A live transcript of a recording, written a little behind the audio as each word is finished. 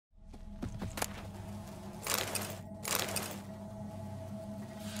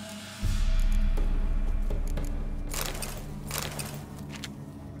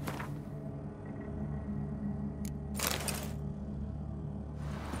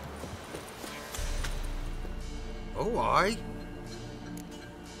Oh, aye.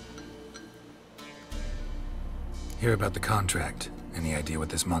 Hear about the contract. Any idea what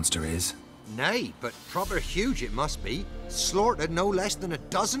this monster is? Nay, but proper huge it must be. Slaughtered no less than a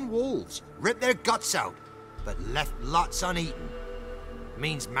dozen wolves. Ripped their guts out, but left lots uneaten.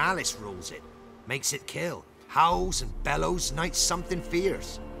 Means malice rules it. Makes it kill. Howls and bellows night something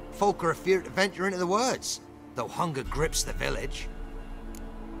fierce. Folk are afeard to venture into the woods, though hunger grips the village.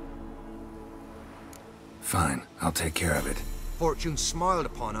 Fine, I'll take care of it. Fortune smiled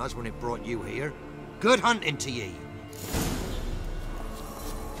upon us when it brought you here. Good hunting to ye.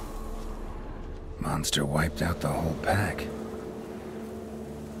 Monster wiped out the whole pack.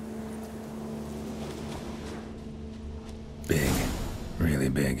 Big. Really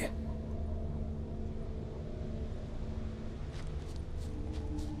big.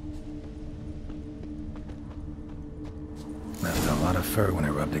 Left a lot of fur when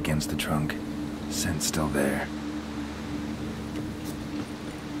it rubbed against the trunk. Scent's still there.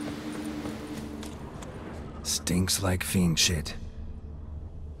 Stinks like fiend shit.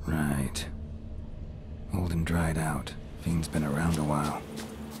 Right. Old and dried out. Fiend's been around a while.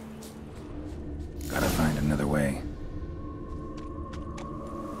 Gotta find another way.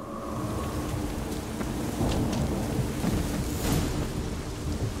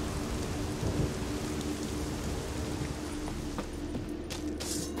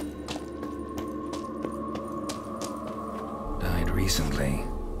 Died recently.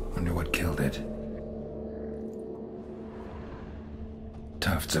 Wonder what killed it.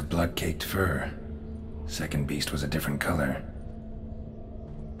 Tufts of blood-caked fur. Second beast was a different color.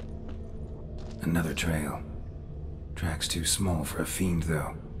 Another trail. Track's too small for a fiend,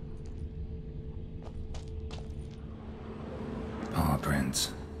 though. Paw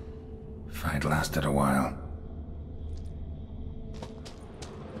prints. Fight lasted a while.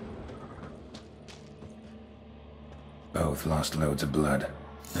 Both lost loads of blood.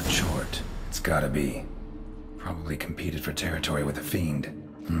 A chort. It's gotta be. Probably competed for territory with a fiend.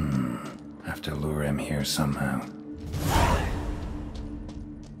 Have to lure him here somehow.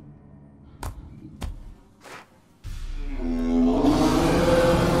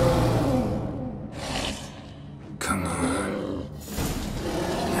 Come on.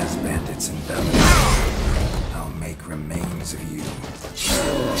 As bandits and Velen, I'll make remains of you.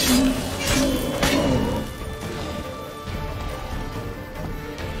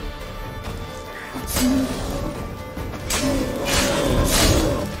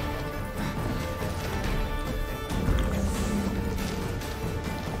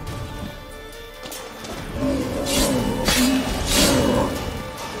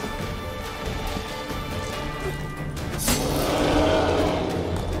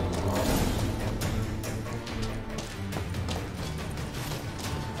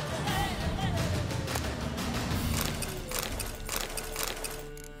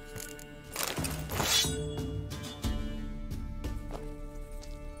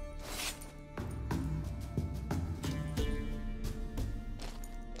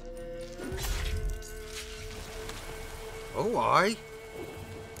 Oh, aye.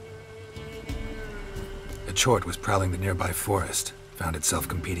 A chort was prowling the nearby forest. Found itself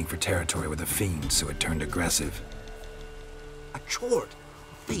competing for territory with a fiend, so it turned aggressive. A chort?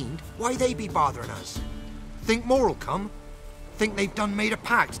 Fiend? Why they be bothering us? Think more'll come? Think they've done made a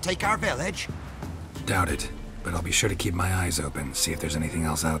pact to take our village? Doubt it, but I'll be sure to keep my eyes open, see if there's anything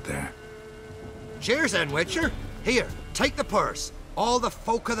else out there. Cheers then, Witcher. Here, take the purse. All the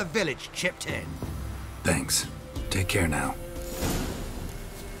folk of the village chipped in. Thanks. Take care now.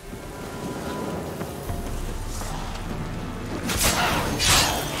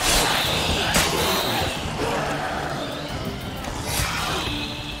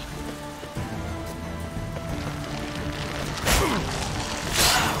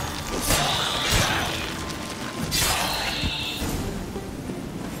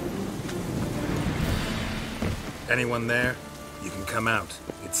 Anyone there? You can come out.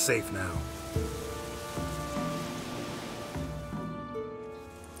 It's safe now.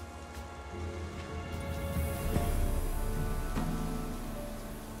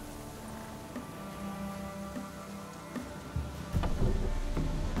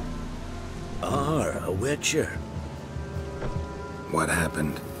 A Witcher. What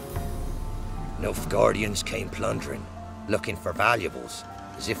happened? Nilfgaardians came plundering, looking for valuables,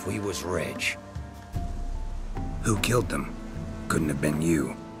 as if we was rich. Who killed them? Couldn't have been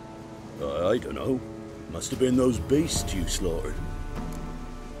you. I don't know. Must have been those beasts you slaughtered.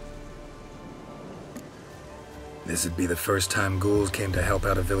 This'd be the first time ghouls came to help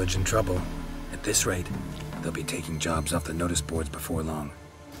out a village in trouble. At this rate, they'll be taking jobs off the notice boards before long.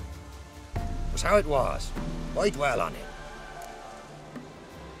 Was how it was. Why dwell on it?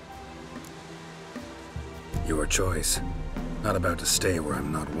 Your choice. Not about to stay where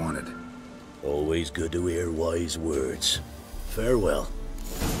I'm not wanted. Always good to hear wise words. Farewell.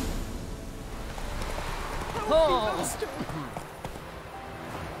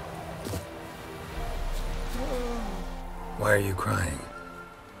 Why are you crying?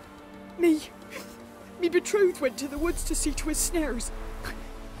 Me betrothed went to the woods to see to his snares.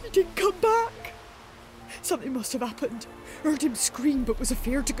 He didn't come back. Something must have happened. Heard him scream, but was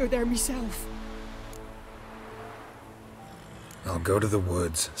afeard to go there myself. I'll go to the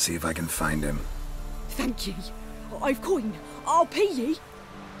woods, see if I can find him. Thank ye. I've coin. I'll pay ye.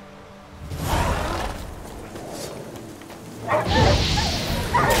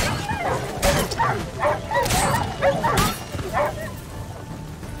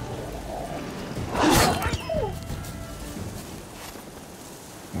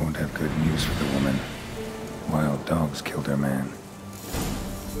 Won't have good news for the woman. Wild dogs killed her man.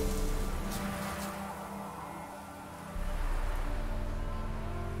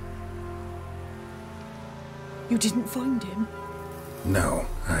 You didn't find him? No,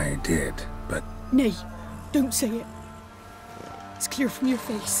 I did, but Nay, don't say it. It's clear from your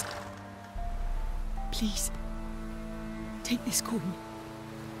face. Please, take this coin.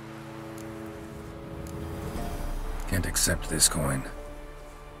 can't accept this coin.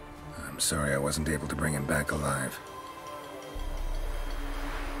 I'm sorry I wasn't able to bring him back alive.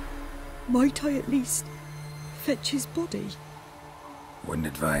 Might I at least fetch his body? Wouldn't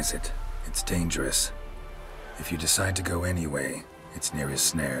advise it. It's dangerous. If you decide to go anyway, it's near his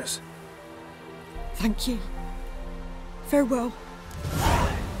snares. Thank ye. Farewell.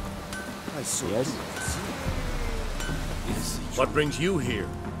 Yes? What brings you here?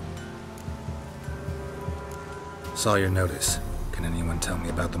 Saw your notice. Can anyone tell me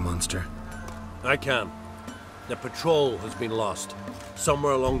about the monster? I can. The patrol has been lost.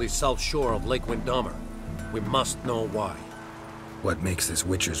 Somewhere along the south shore of Lake Windhammer. We must know why. What makes this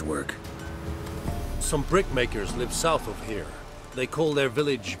Witcher's work? Some brickmakers live south of here. They call their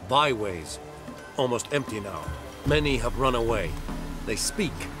village byways. Almost empty now. Many have run away. They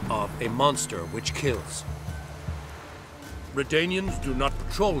speak of a monster which kills. Redanians do not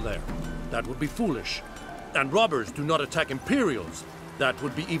patrol there. That would be foolish. And robbers do not attack Imperials. That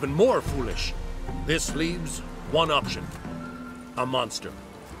would be even more foolish. This leaves one option. A monster.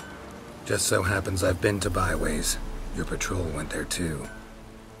 Just so happens I've been to byways. Your patrol went there too.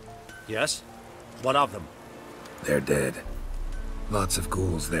 Yes? What of them? They're dead. Lots of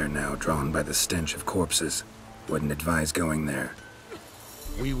ghouls there now, drawn by the stench of corpses. Wouldn't advise going there.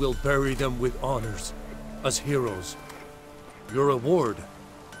 We will bury them with honors, as heroes. Your reward,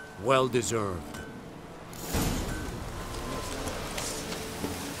 well deserved.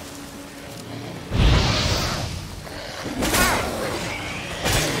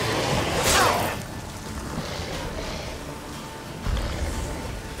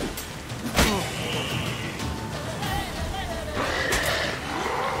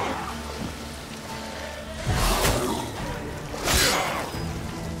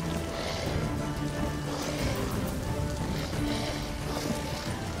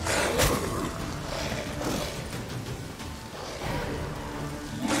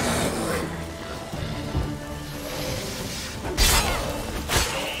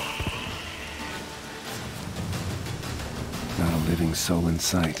 Not a living soul in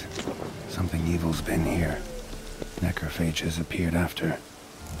sight. Something evil's been here. Necrophages appeared after.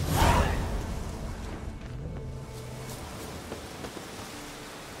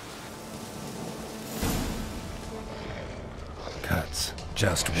 Cuts.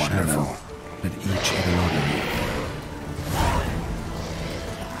 Just one shallow, but each hit an artery.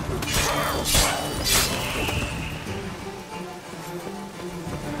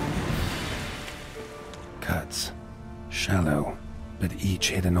 Cuts. Shallow, but each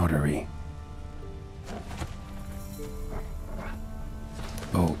hit an artery.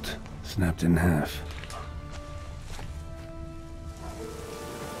 Bolt, snapped in half.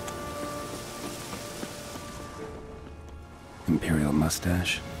 Imperial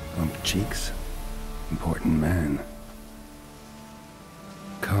mustache, bumped cheeks. Important man.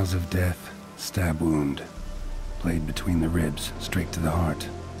 Cause of death, stab wound. Blade between the ribs, straight to the heart.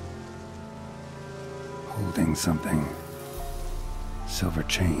 Holding something. Silver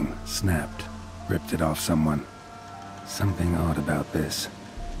chain, snapped, ripped it off someone. Something odd about this.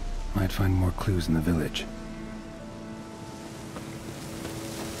 Might find more clues in the village.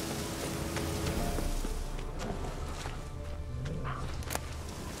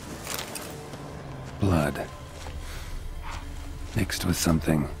 Blood. Mixed with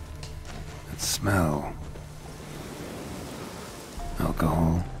something. That smell.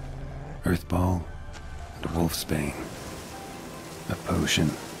 Alcohol, earthball, and wolfsbane. A potion.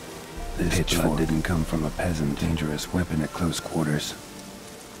 This pitchfork didn't come from a peasant. Dangerous weapon at close quarters.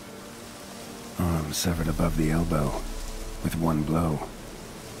 Arm severed above the elbow, with one blow.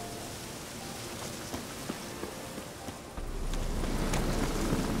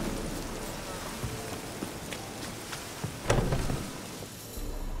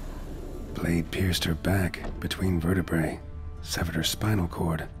 Blade pierced her back between vertebrae, severed her spinal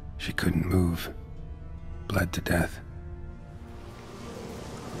cord. She couldn't move. Bled to death.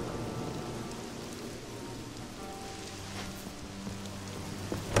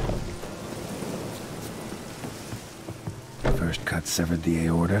 First cut severed the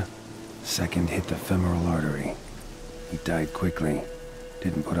aorta, second hit the femoral artery. He died quickly,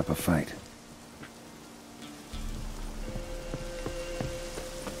 didn't put up a fight.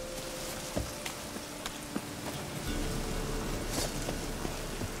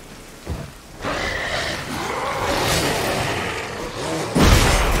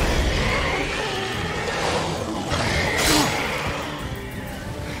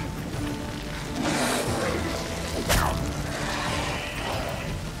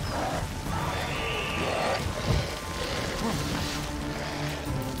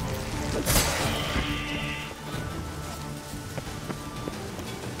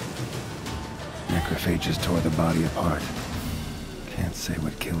 Necrophages tore the body apart. Can't say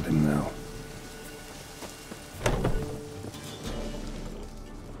what killed him, though.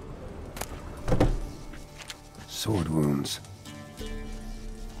 Sword wounds.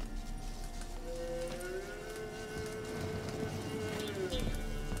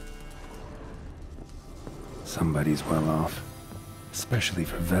 Somebody's well off, especially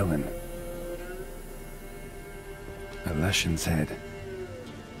for Velen. A Leshen's head.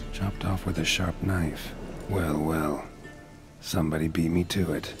 Chopped off with a sharp knife. Well, well. Somebody beat me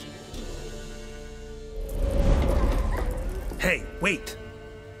to it. Hey, wait!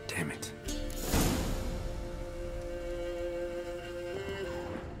 Damn it.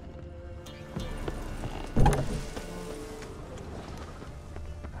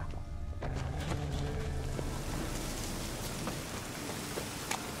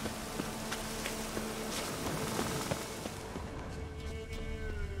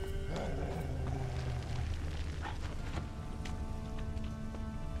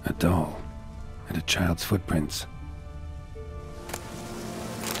 A doll, and a child's footprints.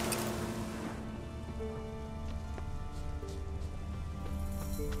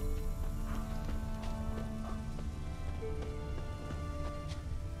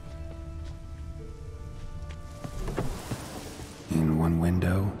 In one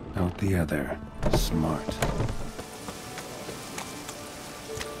window, out the other. Smart.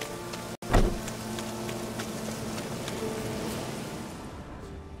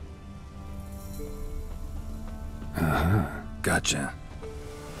 Gotcha.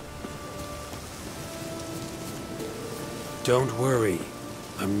 Don't worry.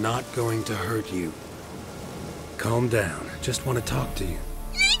 I'm not going to hurt you. Calm down. Just want to talk to you.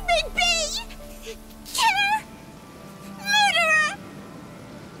 Leave me be! Killer! Murderer!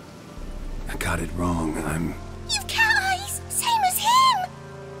 I got it wrong. You've cat eyes! Same as him!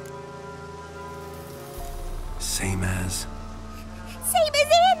 Same as... Same as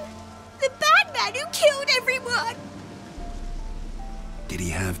him! The bad man who killed everyone! Did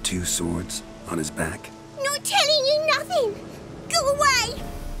he have two swords on his back? Not telling you nothing! Go away!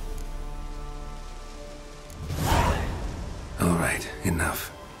 All right,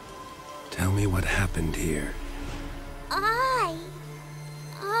 enough. Tell me what happened here. I'll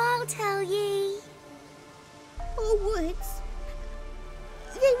tell ye. Oh, woods.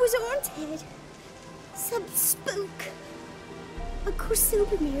 They was haunted. Some spook. Uncle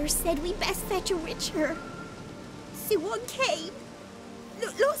Silvermere said we best fetch a richer. So one came.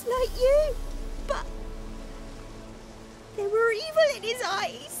 Looked like you, but there were evil in his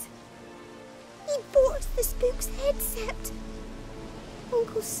eyes. He forced the spook's head, except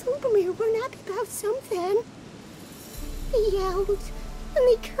Uncle Silvermere weren't happy about something. He yelled and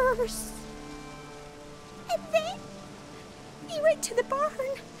he cursed. And then he went to the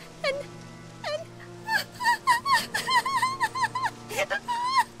barn and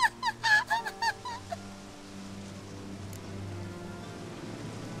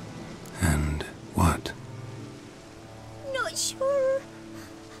And what? Not sure.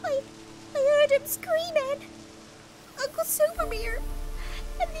 I heard him screaming. Uncle Silvermere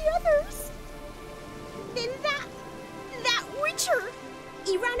and the others. Then that witcher,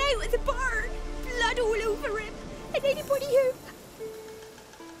 he ran out of the barn, blood all over him, and anybody who,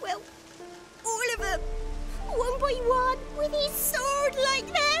 well,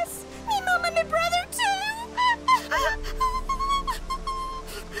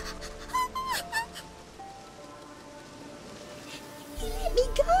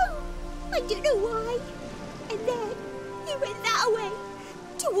 I don't know why. And then he went that way,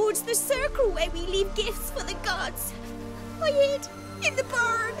 towards the circle where we leave gifts for the gods. I hid in the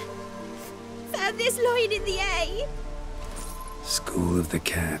barn. Found this lying in the hay. School of the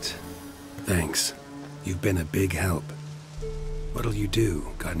Cat. Thanks. You've been a big help. What'll you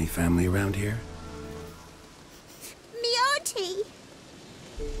do? Got any family around here? Me auntie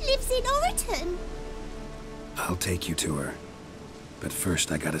lives in Orton. I'll take you to her. But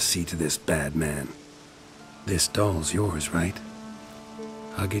first I gotta see to this bad man. This doll's yours, right?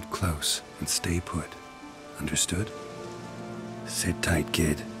 Hug it close and stay put. Understood? Sit tight,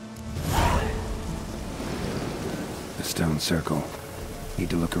 kid. The stone circle. Need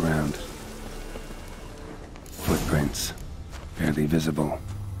to look around. Footprints. Barely visible.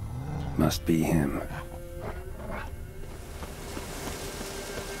 Must be him.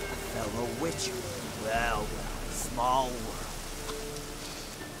 Fellow Witcher. Well, small world.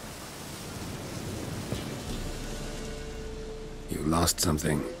 You lost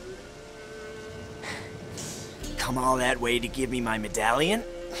something. Come all that way to give me my medallion?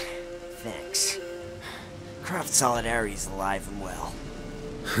 Thanks. Craft Solidarity's alive and well.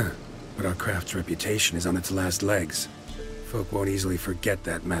 But our craft's reputation is on its last legs. Folk won't easily forget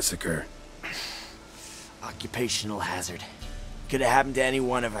that massacre. Occupational hazard. Could have happened to any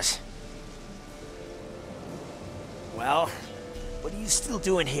one of us. Well, what are you still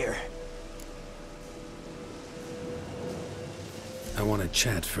doing here? I want to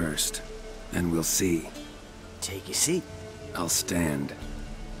chat first, then we'll see. Take a seat. I'll stand.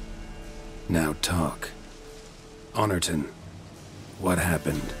 Now talk. Honorton, what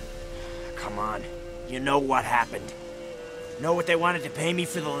happened? Come on. You know what happened. Know what they wanted to pay me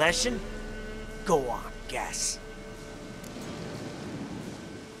for the lesson? Go on, guess.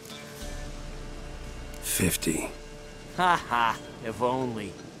 50. Ha ha, if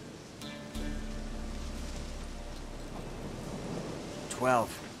only.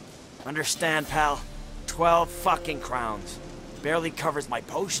 12. Understand, pal? 12 fucking crowns. Barely covers my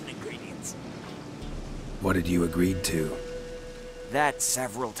potion ingredients. What had you agreed to? That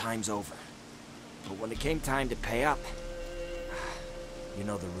several times over. But when it came time to pay up, you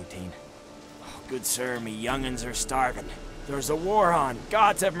know the routine. Oh, good sir, me young'uns are starving. There's a war on.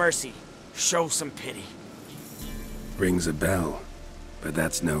 Gods have mercy. Show some pity. Rings a bell, but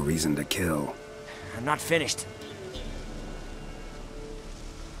that's no reason to kill. I'm not finished.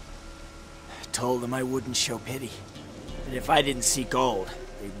 I told them I wouldn't show pity. That if I didn't see gold,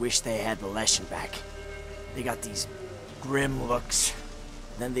 they'd wish they had the lesson back. They got these grim looks.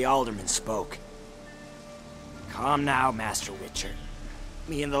 Then the alderman spoke. Calm now, Master Witcher.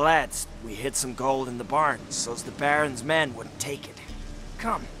 Me and the lads, we hid some gold in the barn, so's the Baron's men wouldn't take it.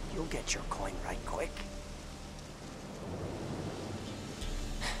 Come, you'll get your coin right quick.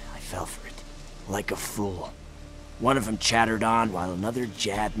 I fell for it, like a fool. One of them chattered on while another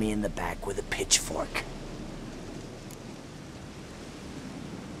jabbed me in the back with a pitchfork.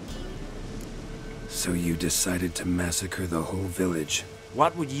 So you decided to massacre the whole village?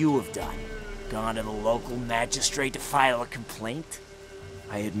 What would you have done? Gone to the local magistrate to file a complaint?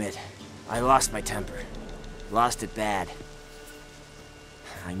 I admit, I lost my temper. Lost it bad.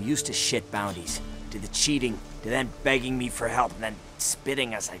 I'm used to shit bounties, to the cheating, to them begging me for help and then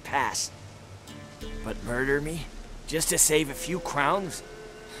spitting as I pass. But murder me? Just to save a few crowns?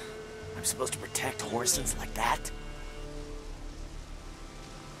 I'm supposed to protect horsens like that?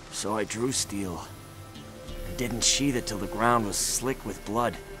 So I drew steel. And didn't sheathe it till the ground was slick with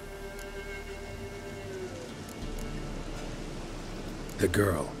blood. The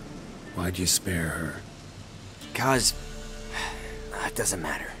girl. Why'd you spare her? 'Cause... it doesn't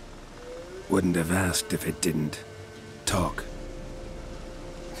matter. Wouldn't have asked if it didn't. Talk.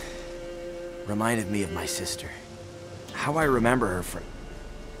 Reminded me of my sister. How I remember her from...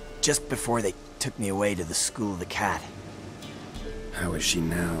 just before they took me away to the School of the Cat. How is she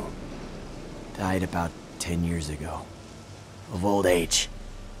now? Died about 10 years ago. Of old age.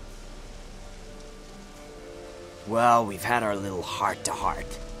 Well, we've had our little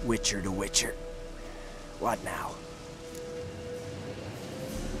heart-to-heart. Witcher to Witcher. What now?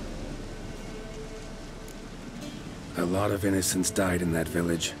 A lot of innocents died in that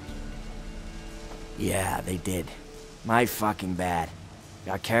village. Yeah, they did. My fucking bad.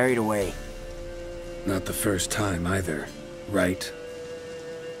 Got carried away. Not the first time either, right?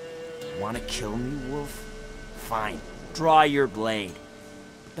 Want to kill me, Wolf? Fine. Draw your blade.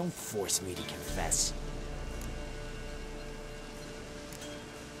 But don't force me to confess.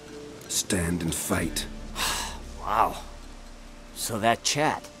 Stand and fight. Wow. So that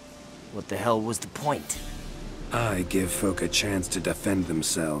chat. What the hell was the point? I give folk a chance to defend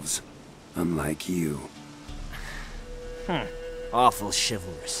themselves. unlike you. Awful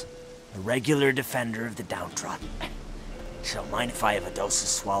chivalrous. A regular defender of the downtrodden. Don't mind if I have a dose to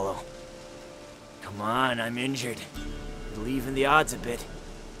swallow. Come on, I'm injured. It'll even the odds a bit.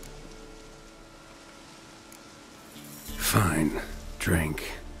 Fine.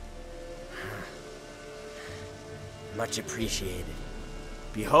 Drink. Much appreciated.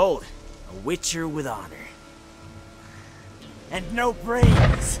 Behold, a witcher with honor. And no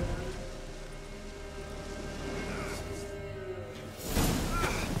brains!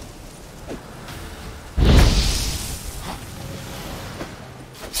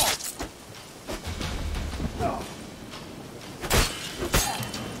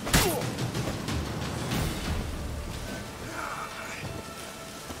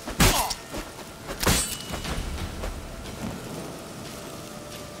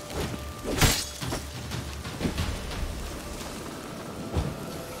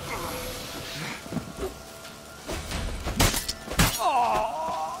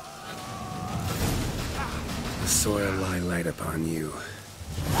 Soil lie light upon you.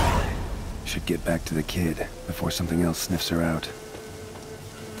 Should get back to the kid before something else sniffs her out.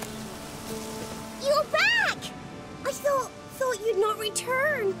 You're back! I thought you'd not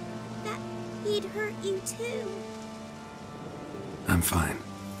return. That he'd hurt you too. I'm fine.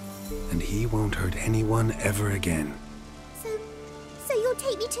 And he won't hurt anyone ever again. So you'll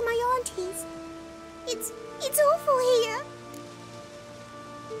take me to my auntie's? It's awful here.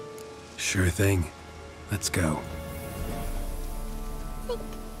 Sure thing. Let's go.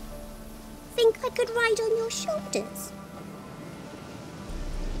 Think I could ride on your shoulders?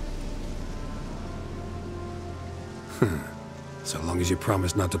 So long as you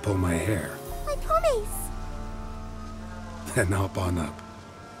promise not to pull my hair. I promise. Then hop on up.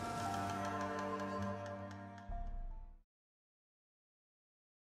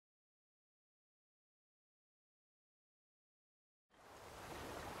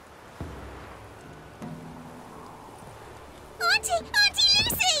 Auntie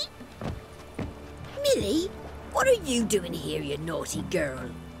Lucy! Millie, what are you doing here, you naughty girl?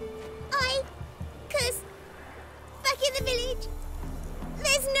 'Cause back in the village,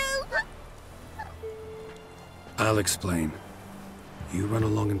 there's no... I'll explain. You run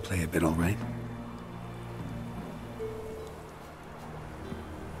along and play a bit, all right?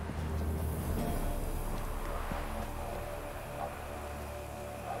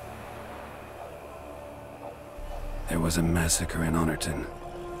 There was a massacre in Honorton.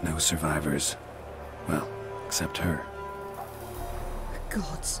 No survivors. Well, except her.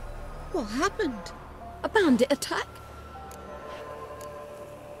 Gods, what happened? A bandit attack?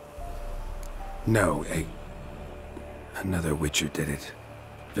 No, another Witcher did it.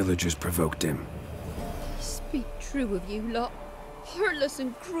 Villagers provoked him. Speak true of you lot. Heartless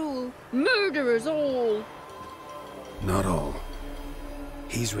and cruel. Murderers all. Not all.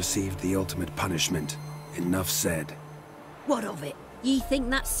 He's received the ultimate punishment. Enough said. What of it? Ye think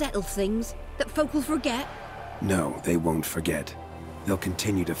that settled things? That folk will forget? No, they won't forget. They'll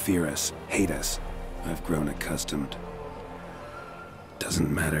continue to fear us, hate us. I've grown accustomed.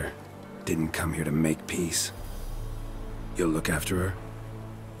 Doesn't matter. Didn't come here to make peace. You'll look after her?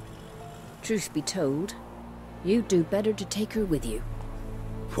 Truth be told, you'd do better to take her with you.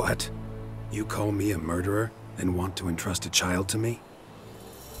 What? You call me a murderer and want to entrust a child to me?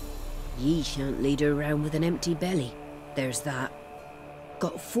 Ye shan't lead her around with an empty belly. There's that.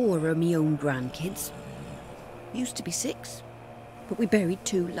 Got 4 of me own grandkids. Used to be 6, but we buried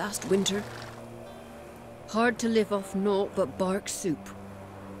 2 last winter. Hard to live off naught but bark soup.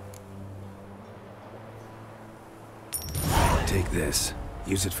 Take this.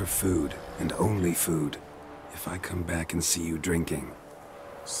 Use it for food, and only food. If I come back and see you drinking.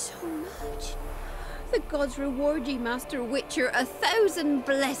 So much. The gods reward ye, Master Witcher, 1,000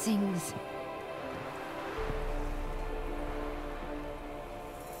 blessings.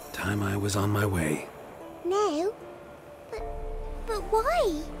 Time I was on my way. No. But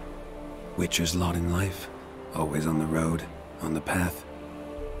why? Witcher's lot in life. Always on the road, on the path.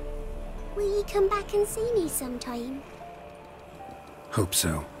 Will you come back and see me sometime? Hope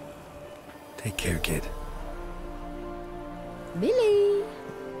so. Take care, kid. Millie!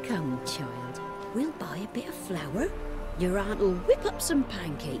 Come, child. We'll buy a bit of flour. Your aunt'll whip up some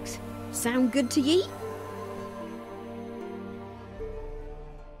pancakes. Sound good to ye?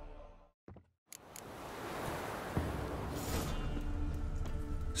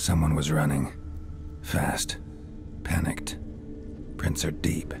 Someone was running. Fast. Panicked. Prints are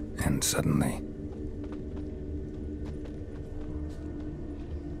deep, and suddenly.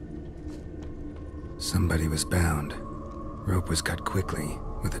 Somebody was bound. Rope was cut quickly,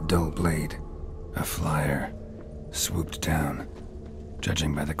 with a dull blade. A flyer swooped down.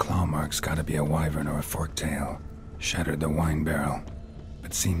 Judging by the claw marks, gotta be a wyvern or a forktail. Shattered the wine barrel,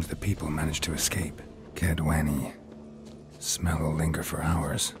 but seems the people managed to escape. Kedwani. Smell will linger for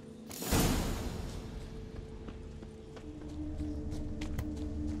hours.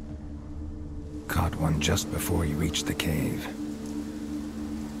 Caught one just before he reached the cave.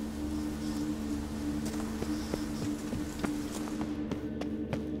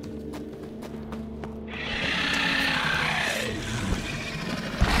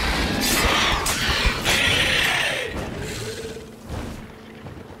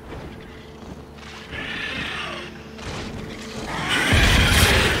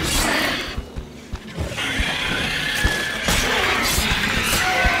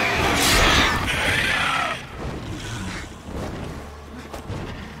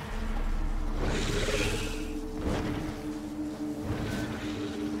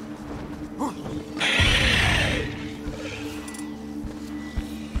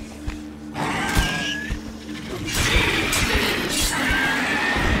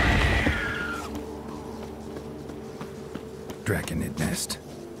 Draconid nest.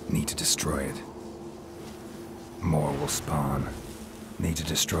 Need to destroy it. More will spawn. Need to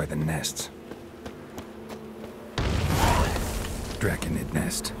destroy the nests. Draconid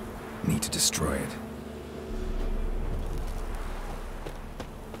nest. Need to destroy it.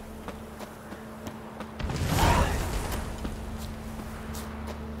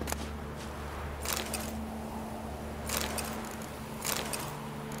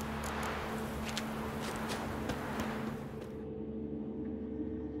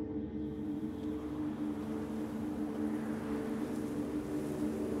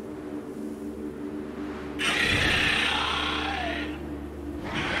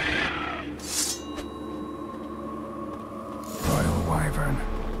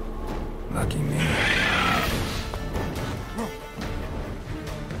 Lucky me.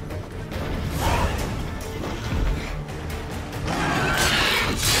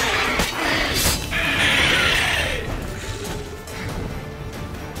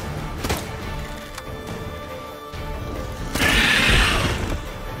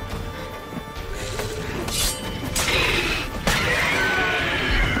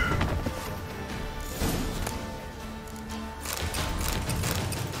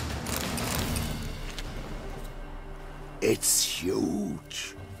 It's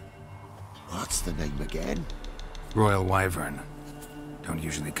huge. What's the name again? Royal Wyvern. Don't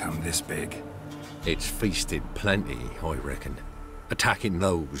usually come this big. It's feasted plenty, I reckon. Attacking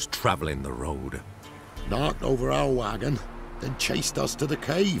those traveling the road. Knocked over our wagon, then chased us to the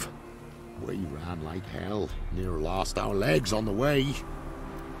cave. We ran like hell, near lost our legs on the way.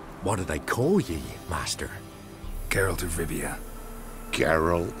 What do they call ye, master? Geralt of Rivia.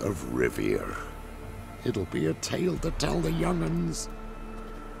 Geralt of Rivia. It'll be a tale to tell the young'uns.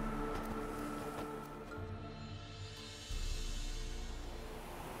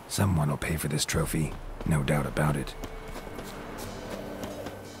 Someone will pay for this trophy, no doubt about it.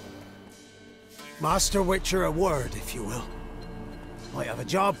 Master Witcher, a word, if you will. Might have a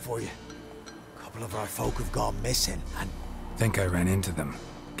job for you. A couple of our folk have gone missing, and... Think I ran into them.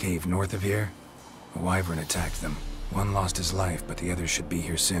 Cave north of here? A wyvern attacked them. One lost his life, but the others should be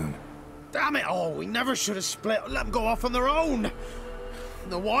here soon. Damn it all, we never should have split. Let them go off on their own.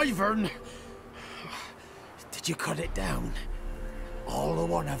 The wyvern. Did you cut it down? All the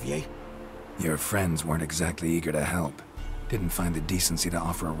one of ye? Your friends weren't exactly eager to help. Didn't find the decency to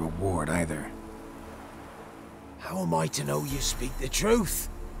offer a reward either. How am I to know you speak the truth?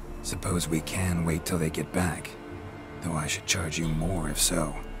 Suppose we can wait till they get back. Though I should charge you more if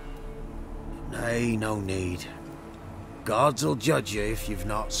so. Nay, no need. Gods will judge you if you've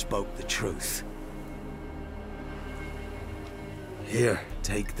not spoke the truth. Here,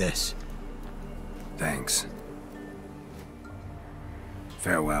 take this. Thanks.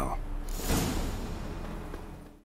 Farewell.